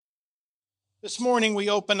This morning we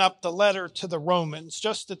open up the letter to the Romans,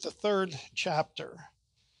 just at the 3rd chapter.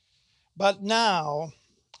 But now,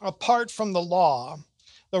 apart from the law,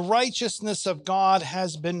 the righteousness of God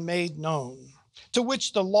has been made known, to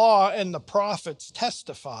which the law and the prophets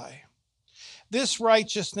testify. This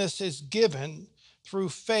righteousness is given through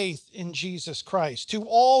faith in Jesus Christ to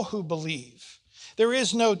all who believe. There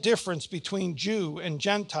is no difference between Jew and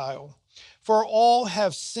Gentile, for all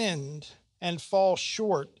have sinned and fall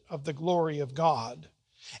short of the glory of God,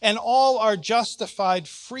 and all are justified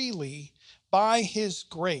freely by his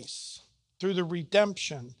grace through the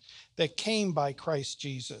redemption that came by Christ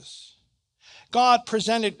Jesus. God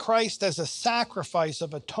presented Christ as a sacrifice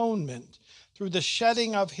of atonement through the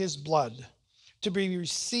shedding of his blood to be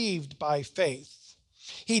received by faith.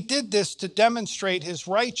 He did this to demonstrate his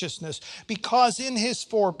righteousness, because in his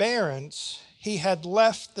forbearance he had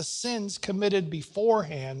left the sins committed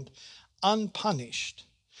beforehand unpunished.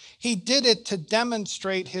 He did it to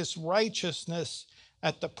demonstrate his righteousness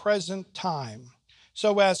at the present time,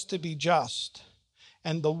 so as to be just,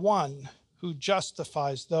 and the one who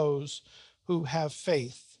justifies those who have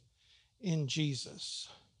faith in Jesus.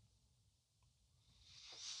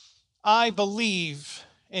 I believe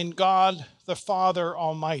in God the Father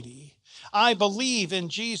Almighty. I believe in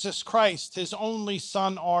Jesus Christ, his only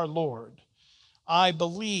Son, our Lord. I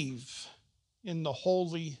believe in the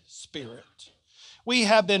Holy Spirit. We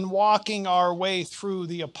have been walking our way through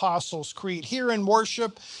the Apostles' Creed. Here in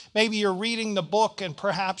worship, maybe you're reading the book and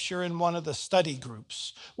perhaps you're in one of the study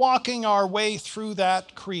groups, walking our way through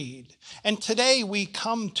that creed. And today we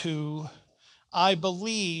come to, I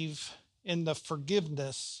believe in the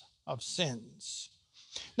forgiveness of sins.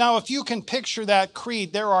 Now, if you can picture that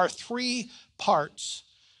creed, there are 3 parts,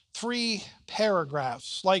 3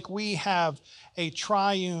 paragraphs, like we have a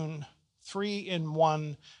triune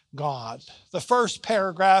 3-in-1 God. The first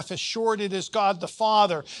paragraph is short, it is God the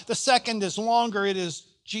Father. The second is longer, it is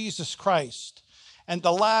Jesus Christ. And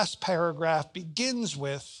the last paragraph begins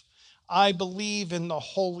with, I believe in the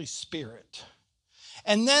Holy Spirit.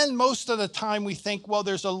 And then most of the time we think, well,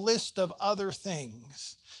 there's a list of other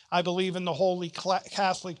things. I believe in the Holy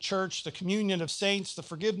Catholic Church, the communion of saints, the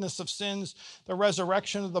forgiveness of sins, the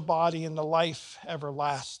resurrection of the body, and the life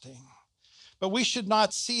everlasting. But we should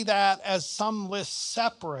not see that as some list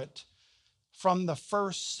separate from the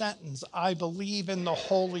first sentence, I believe in the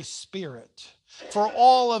Holy Spirit. For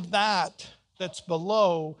all of that that's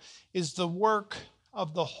below is the work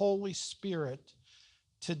of the Holy Spirit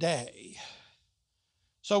today.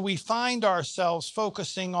 So we find ourselves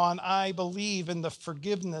focusing on, I believe in the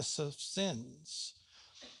forgiveness of sins.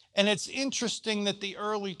 And it's interesting that the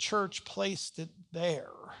early church placed it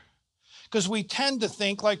there, because we tend to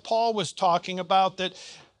think, like Paul was talking about, that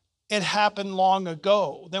it happened long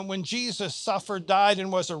ago, that when Jesus suffered, died,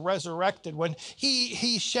 and was resurrected, when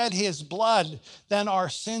he shed his blood, then our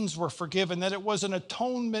sins were forgiven, that it was an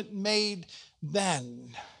atonement made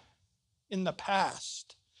then, in the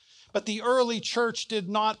past. But the early church did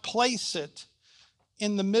not place it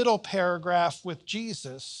in the middle paragraph with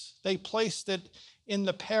Jesus. They placed it in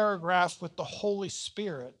the paragraph with the Holy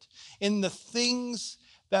Spirit, in the things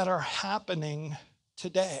that are happening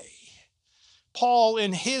today. Paul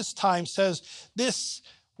in his time says, this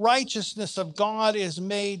righteousness of God is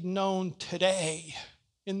made known today,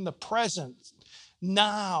 in the present,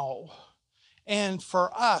 now. And for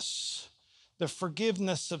us, the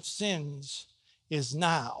forgiveness of sins is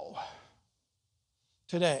now,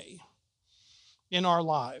 today, in our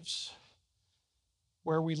lives,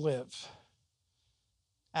 where we live,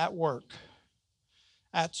 at work,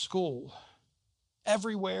 at school,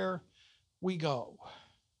 everywhere we go.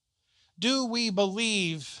 Do we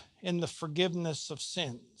believe in the forgiveness of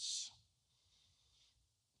sins?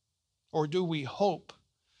 Or do we hope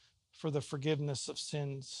for the forgiveness of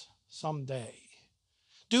sins someday?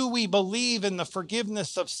 Do we believe in the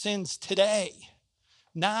forgiveness of sins today,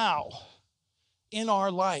 now, in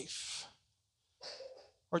our life?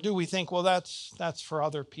 Or do we think, well, that's for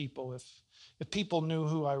other people. If people knew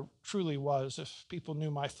who I truly was, if people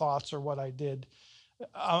knew my thoughts or what I did,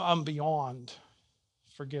 I'm beyond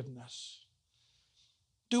forgiveness.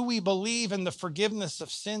 Do we believe in the forgiveness of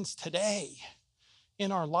sins today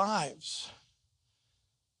in our lives?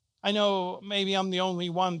 I know maybe I'm the only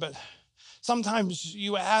one, but sometimes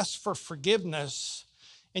you ask for forgiveness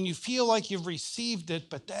and you feel like you've received it,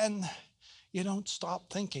 but then you don't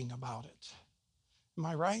stop thinking about it. Am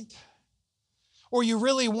I right? Or you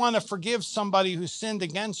really want to forgive somebody who sinned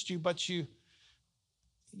against you, but you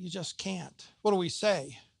just can't. What do we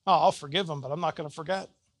say? Oh, I'll forgive them, but I'm not going to forget.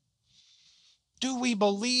 Do we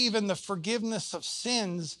believe in the forgiveness of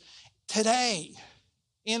sins today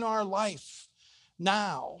in our life?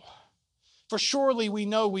 now. For surely we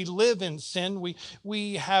know we live in sin.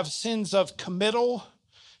 We have sins of committal,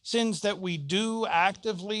 sins that we do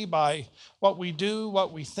actively by what we do,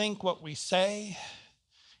 what we think, what we say,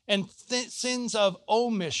 and sins of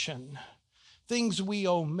omission, things we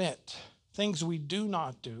omit, things we do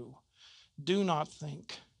not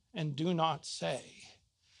think, and do not say.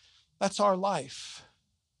 That's our life.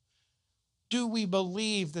 Do we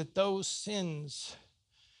believe that those sins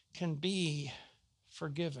can be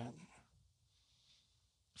forgiven?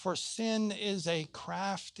 For sin is a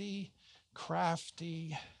crafty,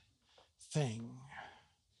 crafty thing.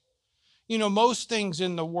 You know, most things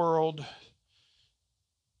in the world,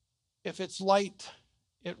 if it's light,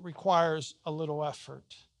 it requires a little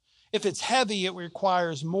effort. If it's heavy, it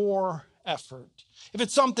requires more effort. If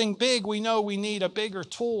it's something big, we know we need a bigger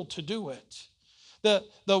tool to do it.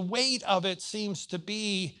 The weight of it seems to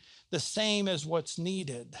be the same as what's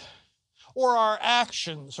needed. Or our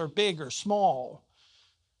actions are big or small.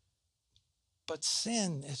 But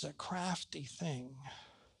sin is a crafty thing.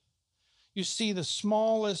 You see, the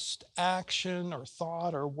smallest action or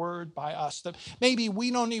thought or word by us that maybe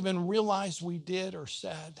we don't even realize we did or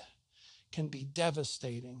said can be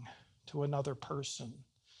devastating to another person.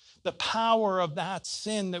 The power of that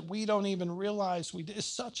sin that we don't even realize we did is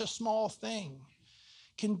such a small thing,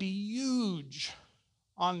 can be huge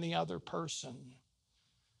on the other person.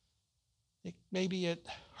 Maybe it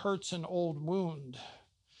hurts an old wound.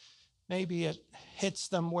 Maybe it hits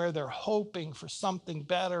them where they're hoping for something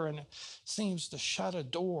better and it seems to shut a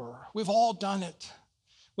door. We've all done it.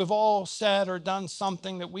 We've all said or done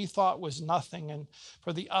something that we thought was nothing, and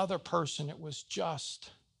for the other person it was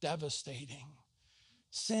just devastating.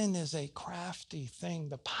 Sin is a crafty thing.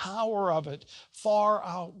 The power of it far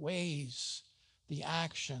outweighs the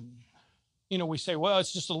action. You know, we say, well,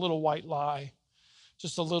 it's just a little white lie,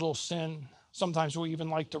 just a little sin. Sometimes we even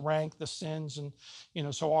like to rank the sins and,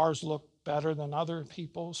 so ours look better than other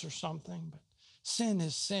people's or something. But sin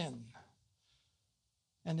is sin.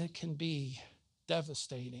 And it can be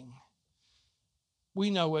devastating. We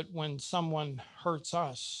know it when someone hurts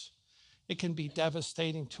us. It can be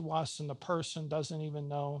devastating to us and the person doesn't even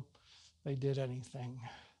know they did anything.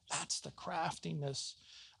 That's the craftiness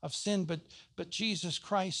of sin. But Jesus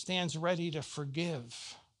Christ stands ready to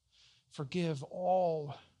forgive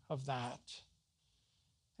all of that.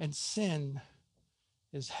 And sin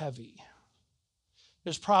is heavy.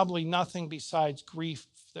 There's probably nothing besides grief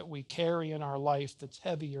that we carry in our life that's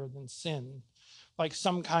heavier than sin, like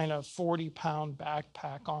some kind of 40-pound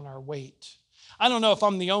backpack on our weight. I don't know if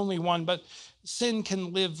I'm the only one, but sin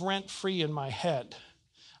can live rent-free in my head.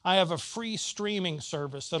 I have a free streaming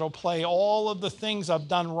service that'll play all of the things I've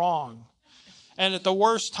done wrong. And at the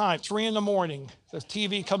worst time, 3 a.m, the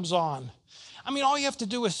TV comes on. I mean, all you have to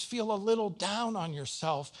do is feel a little down on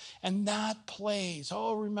yourself, and that plays.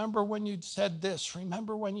 Oh, remember when you said this?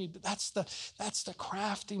 Remember when you... That's the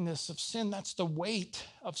craftiness of sin. That's the weight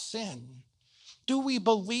of sin. Do we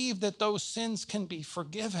believe that those sins can be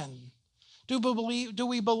forgiven? Do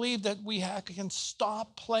we believe that we can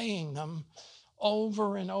stop playing them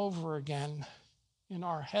over and over again in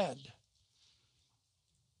our head?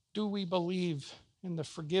 Do we believe in the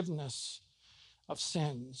forgiveness of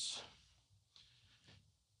sins?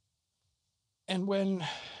 And when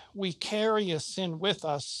we carry a sin with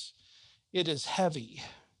us, it is heavy,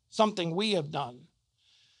 something we have done.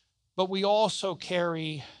 But we also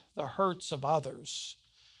carry the hurts of others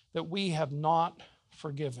that we have not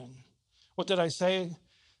forgiven. What did I say?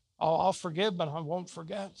 Oh, I'll forgive, but I won't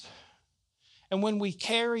forget. And when we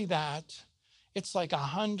carry that, it's like a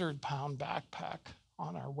 100-pound backpack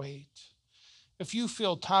on our weight. If you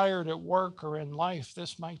feel tired at work or in life,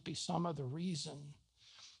 this might be some of the reason.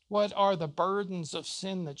 What are the burdens of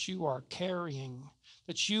sin that you are carrying,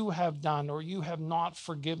 that you have done or you have not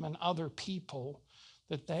forgiven other people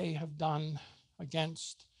that they have done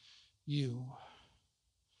against you?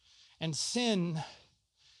 And sin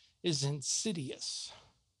is insidious.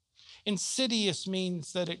 Insidious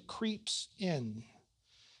means that it creeps in.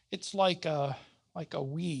 It's like a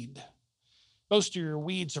weed. Most of your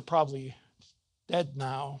weeds are probably dead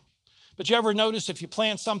now. But you ever notice if you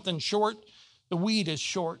plant something short, the weed is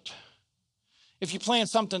short. If you plant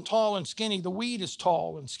something tall and skinny, the weed is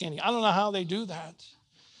tall and skinny. I don't know how they do that.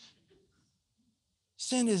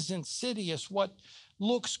 Sin is insidious. What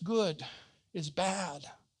looks good is bad.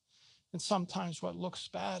 And sometimes what looks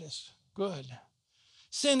bad is good.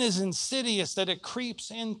 Sin is insidious that it creeps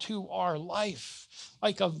into our life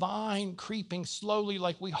like a vine creeping slowly,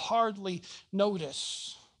 like we hardly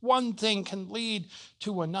notice. One thing can lead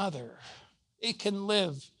to another. It can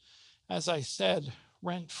live, as I said,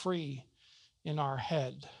 rent-free in our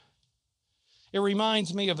head. It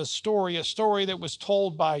reminds me of a story that was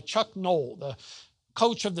told by Chuck Noll, the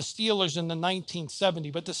coach of the Steelers in the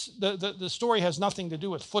 1970s. But the story has nothing to do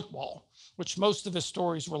with football, which most of his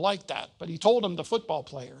stories were like that. But he told them to football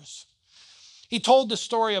players. He told the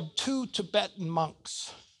story of two Tibetan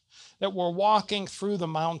monks that were walking through the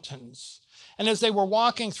mountains. And as they were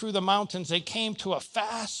walking through the mountains, they came to a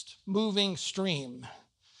fast-moving stream.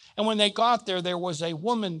 And when they got there, there was a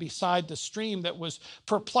woman beside the stream that was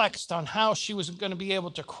perplexed on how she was going to be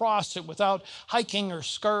able to cross it without hiking her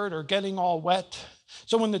skirt or getting all wet.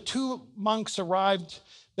 So when the two monks arrived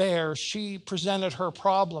there, she presented her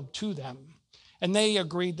problem to them, and they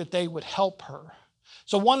agreed that they would help her.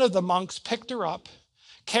 So one of the monks picked her up,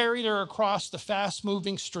 carried her across the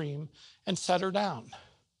fast-moving stream, and set her down.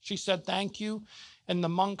 She said, "Thank you," and the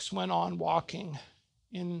monks went on walking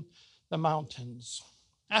in the mountains.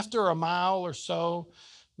 After a mile or so,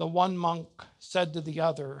 the one monk said to the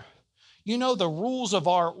other, "You know, the rules of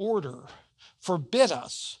our order forbid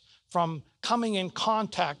us from coming in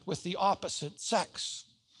contact with the opposite sex."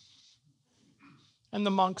 And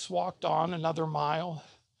the monks walked on another mile,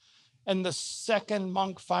 and the second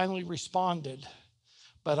monk finally responded,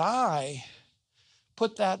 "But I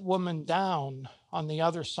put that woman down on the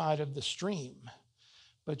other side of the stream,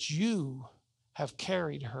 but you have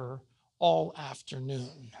carried her all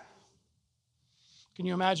afternoon." Can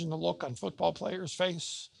you imagine the look on football players'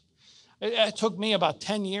 face? It took me about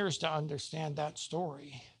 10 years to understand that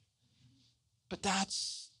story. But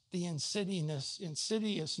that's the insidiousness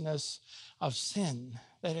of sin,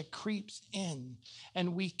 that it creeps in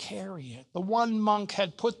and we carry it. The one monk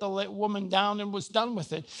had put the woman down and was done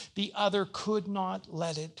with it. The other could not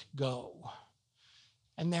let it go.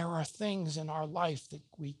 And there are things in our life that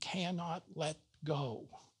we cannot let go.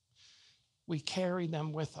 We carry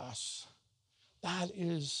them with us. That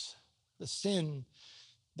is the sin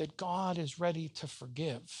that God is ready to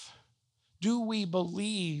forgive. Do we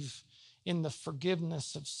believe in the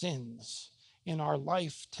forgiveness of sins in our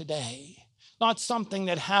life today? Not something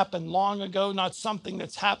that happened long ago, not something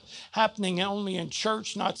that's happening only in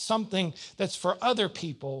church, not something that's for other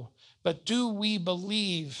people, but do we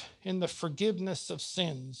believe in the forgiveness of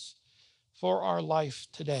sins for our life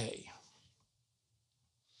today?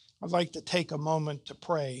 I'd like to take a moment to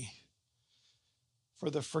pray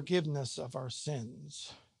for the forgiveness of our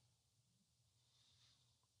sins.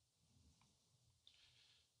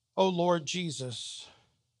 O Lord Jesus,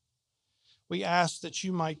 we ask that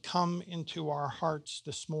you might come into our hearts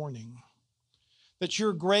this morning, that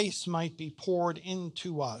your grace might be poured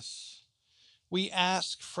into us. We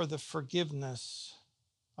ask for the forgiveness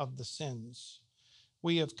of the sins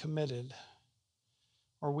we have committed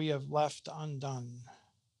or we have left undone.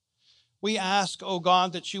 We ask, O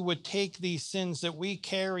God, that you would take these sins that we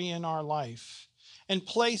carry in our life and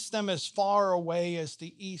place them as far away as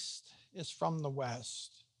the east is from the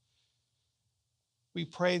west. We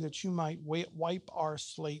pray that you might wipe our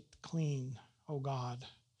slate clean, O God,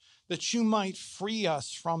 that you might free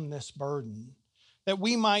us from this burden, that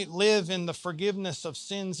we might live in the forgiveness of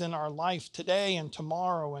sins in our life today and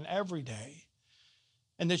tomorrow and every day,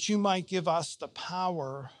 and that you might give us the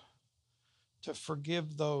power to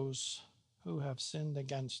forgive those who have sinned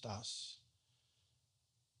against us.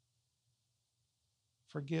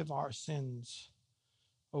 Forgive our sins,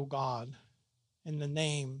 O God, in the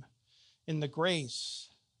name, in the grace,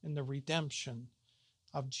 in the redemption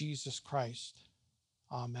of Jesus Christ.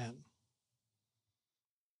 Amen.